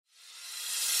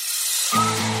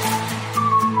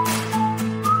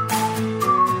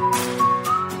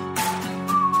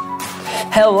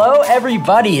Hello,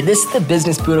 everybody. This is the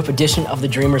Business Boot Up edition of the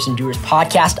Dreamers and Doers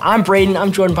podcast. I'm Braden.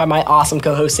 I'm joined by my awesome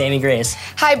co-host, Sammy Grace.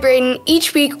 Hi, Braden.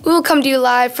 Each week, we will come to you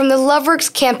live from the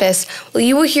Loveworks campus, where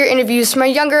you will hear interviews from our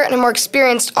younger and more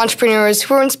experienced entrepreneurs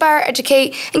who will inspire,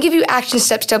 educate, and give you action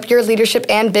steps to help your leadership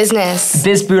and business. The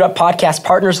Biz Boot Up podcast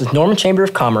partners with Norman Chamber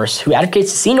of Commerce, who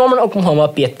advocates to see Norman,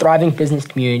 Oklahoma be a thriving business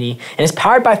community, and is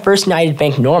powered by First United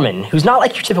Bank Norman, who's not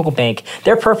like your typical bank.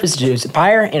 Their purpose is to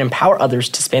inspire and empower others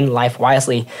to spend life wisely.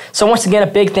 So once again,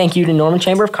 a big thank you to Norman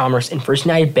Chamber of Commerce and First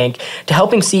United Bank to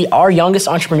helping see our youngest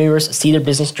entrepreneurs see their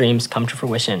business dreams come to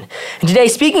fruition. And today,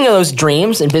 speaking of those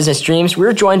dreams and business dreams,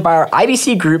 we're joined by our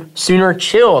IBC group, Sooner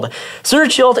Chilled. Sooner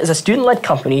Chilled is a student-led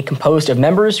company composed of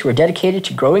members who are dedicated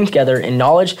to growing together in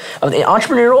knowledge of the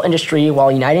entrepreneurial industry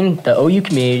while uniting the OU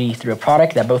community through a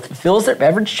product that both fulfills their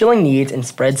beverage chilling needs and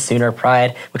spreads Sooner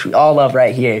pride, which we all love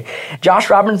right here. Josh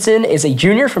Robinson is a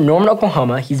junior from Norman,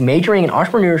 Oklahoma. He's majoring in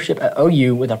entrepreneurship at OU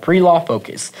with a pre-law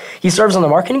focus. He serves on the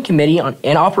marketing committee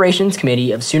and operations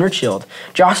committee of Sooner Chilled.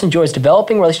 Josh enjoys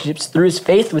developing relationships through his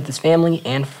faith with his family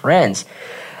and friends.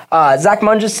 Zach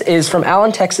Munges is from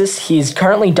Allen, Texas. He's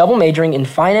currently double majoring in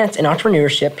finance and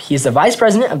entrepreneurship. He's the vice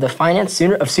president of the finance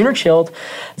of Sooner Chilled.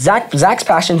 Zach's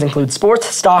passions include sports,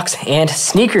 stocks, and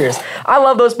sneakers. I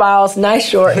love those bios. Nice,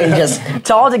 short, and just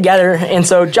it's all together. And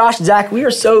so, Josh, Zach, we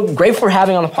are so grateful for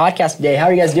having you on the podcast today. How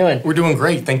are you guys doing? We're doing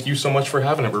great. Thank you so much for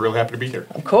having it. We're really happy to be here.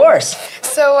 Of course.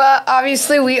 So,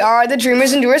 obviously, we are the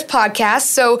Dreamers and Doers podcast.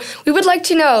 So, we would like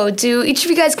to know, do each of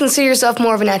you guys consider yourself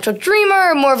more of a natural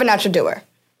dreamer or more of a natural doer?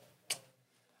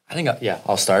 I think,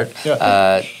 I'll start.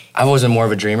 Yeah. I wasn't more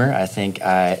of a dreamer. I think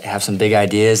I have some big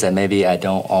ideas that maybe I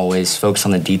don't always focus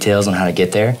on the details on how to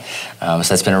get there. So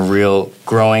that's been a real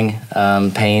growing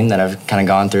pain that I've kind of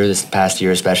gone through this past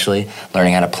year, especially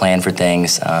learning how to plan for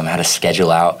things, how to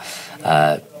schedule out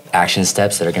action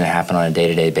steps that are going to happen on a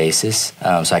day-to-day basis,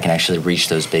 so I can actually reach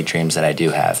those big dreams that I do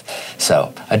have.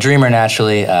 So a dreamer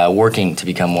naturally, working to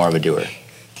become more of a doer.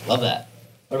 Love that.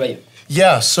 What about you?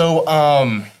 Yeah,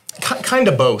 so kind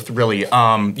of both, really.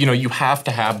 You have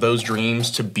to have those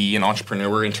dreams to be an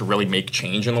entrepreneur and to really make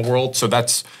change in the world. So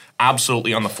that's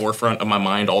absolutely on the forefront of my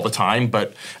mind all the time.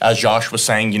 But as Josh was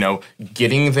saying,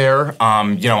 getting there,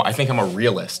 I think I'm a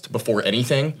realist before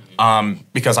anything,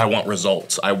 because I want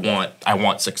results. I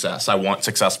want success. I want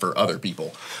success for other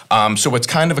people. So it's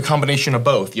kind of a combination of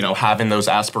both, having those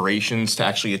aspirations to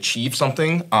actually achieve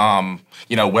something,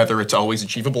 whether it's always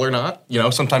achievable or not.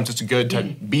 Sometimes it's good to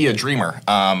be a dreamer,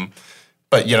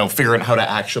 but, figuring out how to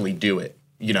actually do it,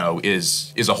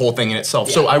 is a whole thing in itself.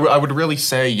 Yeah. So I would really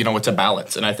say, it's a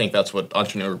balance. And I think that's what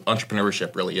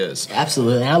entrepreneurship really is.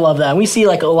 Absolutely. And I love that. And we see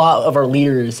like a lot of our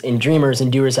leaders and dreamers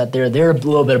and doers out there, they're a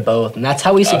little bit of both. And that's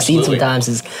how we succeed. Absolutely. Sometimes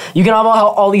is you can have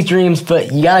all these dreams,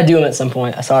 but you got to do them at some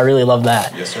point. So I really love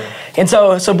that. Yes, sir. And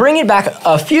so bring it back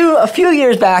a few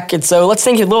years back. And so let's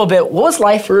think a little bit, what was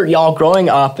life for y'all growing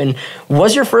up? And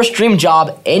was your first dream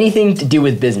job anything to do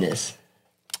with business?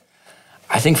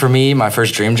 I think for me, my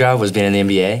first dream job was being in the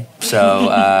NBA. So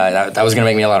that was going to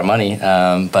make me a lot of money,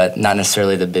 but not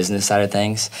necessarily the business side of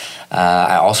things.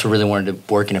 I also really wanted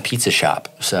to work in a pizza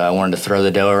shop. So I wanted to throw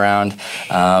the dough around.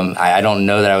 I don't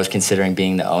know that I was considering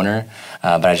being the owner,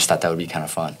 but I just thought that would be kind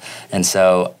of fun. And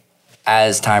so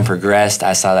as time progressed,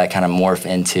 I saw that kind of morph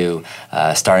into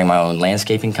starting my own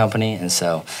landscaping company. And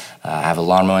so I have a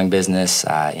lawn mowing business.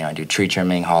 I do tree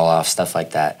trimming, haul off, stuff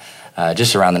like that,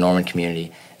 just around the Norman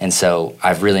community. And so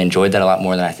I've really enjoyed that a lot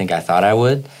more than I think I thought I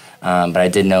would. But I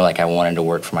did know I wanted to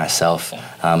work for myself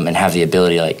and have the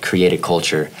ability to create a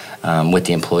culture with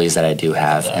the employees that I do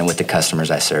have and with the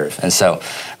customers I serve. And so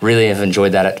really have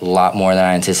enjoyed that a lot more than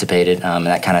I anticipated. And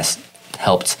that kind of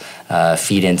helped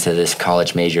feed into this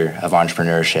college major of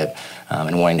entrepreneurship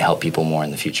and wanting to help people more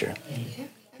in the future.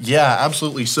 Yeah,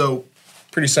 absolutely. So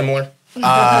pretty similar.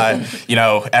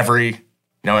 Every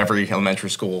elementary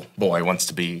school boy wants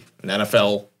to be an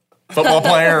NFL football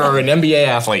player or an NBA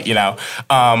athlete,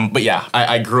 But yeah,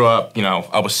 I grew up,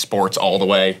 I was sports all the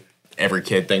way. Every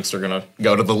kid thinks they're going to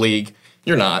go to the league.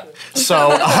 You're not.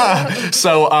 So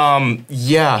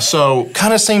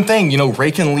kind of same thing,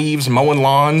 raking leaves, mowing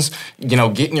lawns,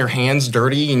 getting your hands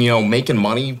dirty and, making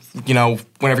money,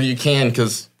 whenever you can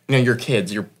because, you're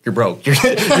kids, you're broke.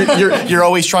 You're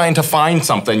always trying to find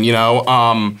something,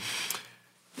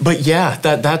 But yeah,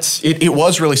 that's it. It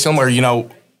was really similar,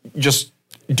 just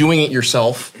doing it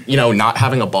yourself, not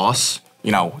having a boss,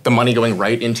 the money going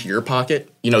right into your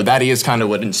pocket. That is kind of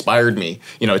what inspired me,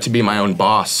 to be my own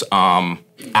boss.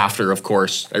 After, of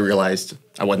course, I realized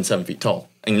I wasn't 7 feet tall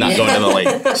and not going to the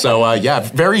lake. So,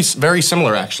 very, very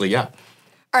similar, actually, yeah.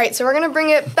 All right, so we're going to bring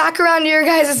it back around to your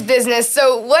guys' business.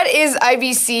 So what is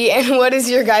IBC and what is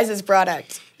your guys'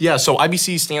 product? Yeah, so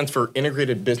IBC stands for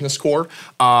Integrated Business Core.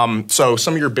 So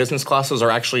some of your business classes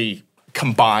are actually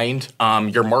combined.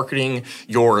 Your marketing,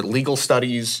 your legal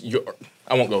studies,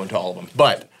 I won't go into all of them,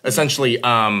 but essentially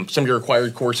some of your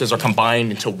required courses are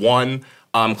combined into one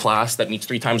class that meets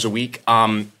 3 times a week.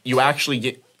 You actually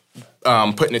get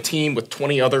put in a team with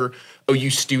 20 other OU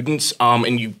students,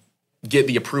 and you get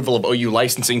the approval of OU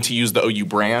licensing to use the OU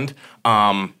brand,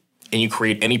 and you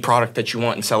create any product that you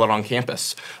want and sell it on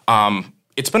campus.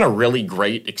 It's been a really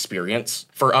great experience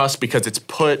for us because it's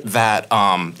put that,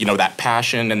 that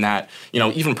passion and that,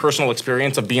 even personal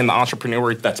experience of being the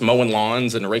entrepreneur that's mowing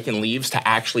lawns and raking leaves to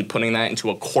actually putting that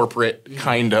into a corporate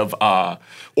kind of,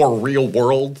 or real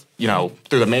world,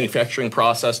 through the manufacturing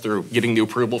process, through getting the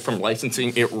approval from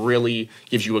licensing. It really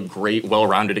gives you a great,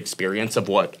 well-rounded experience of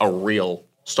what a real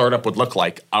startup would look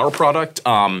like. Our product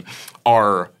are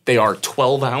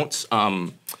 12-ounce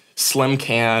slim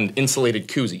can insulated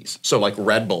koozies. So like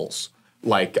Red Bulls,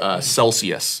 like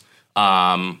Celsius,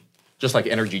 just like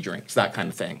energy drinks, that kind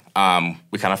of thing.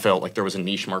 We kind of felt like there was a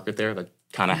niche market there that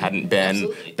kind of hadn't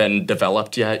been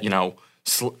developed yet.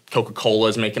 Coca-Cola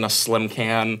is making a slim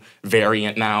can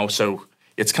variant now. So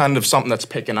it's kind of something that's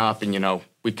picking up, and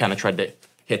we kind of tried to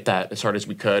hit that as hard as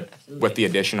we could with the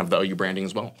addition of the OU branding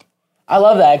as well. I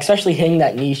love that, especially hitting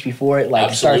that niche before it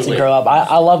starts to grow up.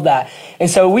 I love that. And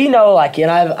so we know,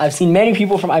 and I've seen many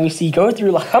people from IBC come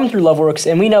through LoveWorks,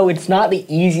 and we know it's not the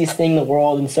easiest thing in the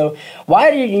world. And so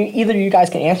why did you, either of you guys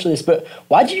can answer this, but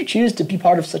why did you choose to be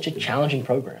part of such a challenging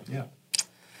program?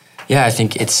 Yeah, I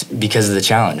think it's because of the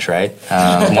challenge, right?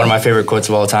 One of my favorite quotes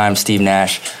of all time, Steve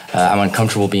Nash, I'm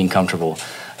uncomfortable being comfortable.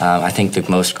 I think the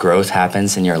most growth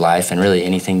happens in your life and really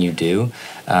anything you do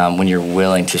when you're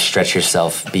willing to stretch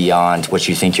yourself beyond what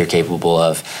you think you're capable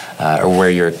of or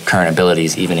where your current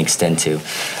abilities even extend to.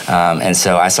 And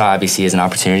so I saw IBC as an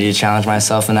opportunity to challenge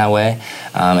myself in that way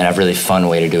and a really fun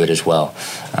way to do it as well.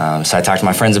 So I talked to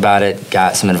my friends about it,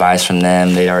 got some advice from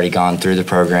them. They'd already gone through the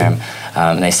program,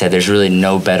 and they said there's really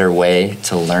no better way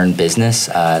to learn business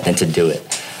than to do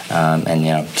it.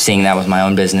 And seeing that with my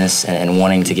own business and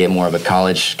wanting to get more of a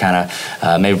college kind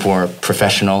of maybe more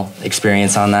professional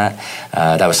experience on that,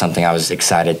 that was something I was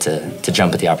excited to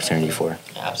jump at the opportunity for.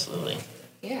 Absolutely.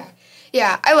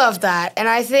 Yeah, I love that, and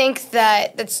I think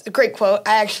that's a great quote.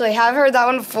 I actually have heard that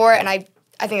one before, and I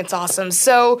think it's awesome.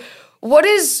 So what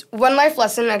is one life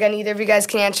lesson, again, either of you guys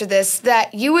can answer this,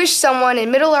 that you wish someone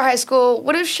in middle or high school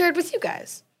would have shared with you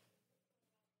guys?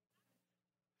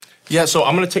 Yeah, so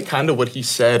I'm going to take kind of what he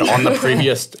said on the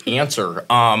previous answer.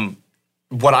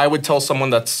 What I would tell someone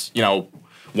that's,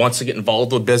 wants to get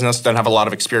involved with business, doesn't have a lot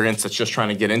of experience, that's just trying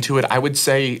to get into it, I would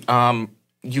say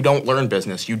you don't learn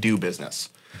business, you do business.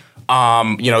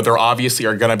 There obviously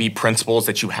are going to be principles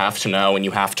that you have to know and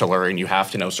you have to learn. You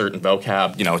have to know certain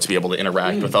vocab, to be able to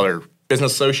interact with other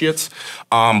business associates.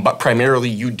 But primarily,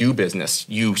 you do business.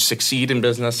 You succeed in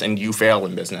business and you fail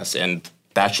in business. And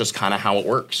that's just kind of how it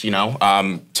works,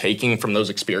 taking from those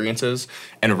experiences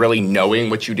and really knowing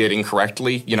what you did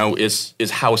incorrectly,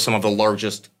 is how some of the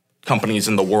largest companies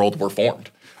in the world were formed.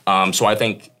 So I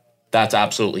think that's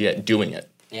absolutely it, doing it.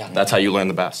 Yeah. That's how you learn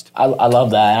the best. I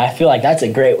love that. And I feel like that's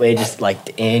a great way just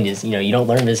to end is, you don't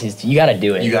learn business. You got to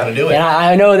do it. You got to do it. And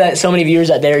I know that so many viewers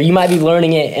out there, you might be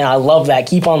learning it, and I love that.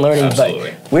 Keep on learning.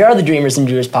 Absolutely. But we are the Dreamers and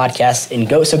Doers podcast, and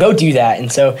go do that. And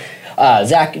so,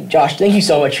 Zach, Josh, thank you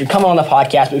so much for coming on the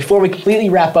podcast. But before we completely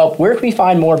wrap up, where can we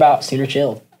find more about Sooner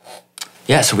Chilled?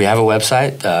 Yeah, so we have a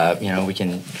website. We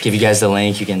can give you guys the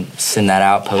link. You can send that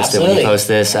out, post it when you post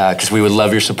this, because we would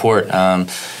love your support.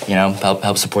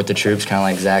 Help support the troops, kind of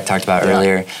like Zach talked about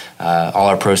earlier. All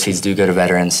our proceeds do go to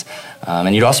veterans.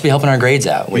 And you'd also be helping our grades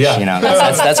out, which,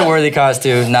 that's a worthy cause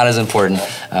too. Not as important,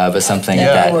 but something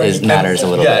that matters a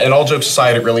little bit. Yeah, and all jokes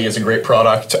aside, it really is a great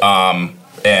product. And,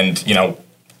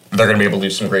 they're going to be able to do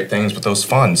some great things with those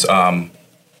funds.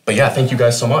 But yeah, thank you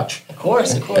guys so much. Of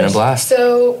course. Been a blast.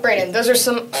 So, Brandon, those are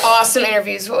some awesome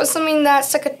interviews. What was something that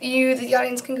stuck at you that the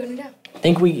audience can go to now? I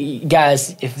think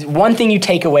if one thing you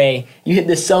take away, you hit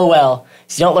this so well,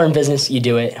 is you don't learn business, you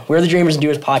do it. We're the Dreamers and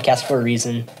Doers podcast for a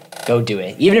reason. Go do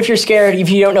it. Even if you're scared, if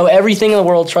you don't know everything in the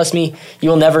world, trust me, you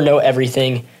will never know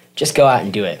everything. Just go out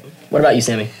and do it. What about you,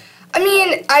 Sammy?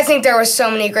 I think there were so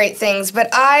many great things, but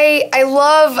I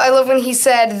love when he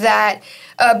said that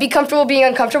be comfortable being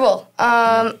uncomfortable.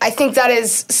 I think that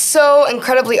is so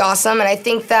incredibly awesome, and I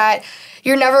think that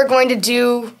you're never going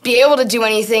to be able to do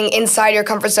anything inside your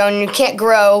comfort zone, and you can't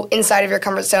grow inside of your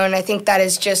comfort zone, and I think that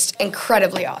is just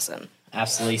incredibly awesome.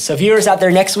 Absolutely. So viewers out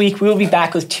there, next week we will be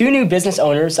back with 2 new business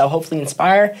owners that will hopefully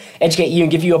inspire, educate you,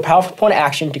 and give you a powerful point of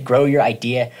action to grow your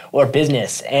idea or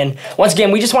business. And once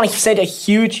again, we just want to send a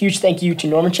huge thank you to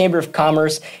Norman Chamber of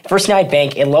Commerce, First United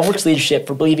Bank, and Loveworks Leadership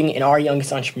for believing in our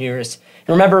youngest entrepreneurs.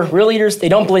 And remember, real leaders, they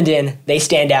don't blend in, they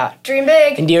stand out. Dream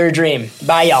big. And dare to dream.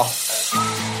 Bye, y'all.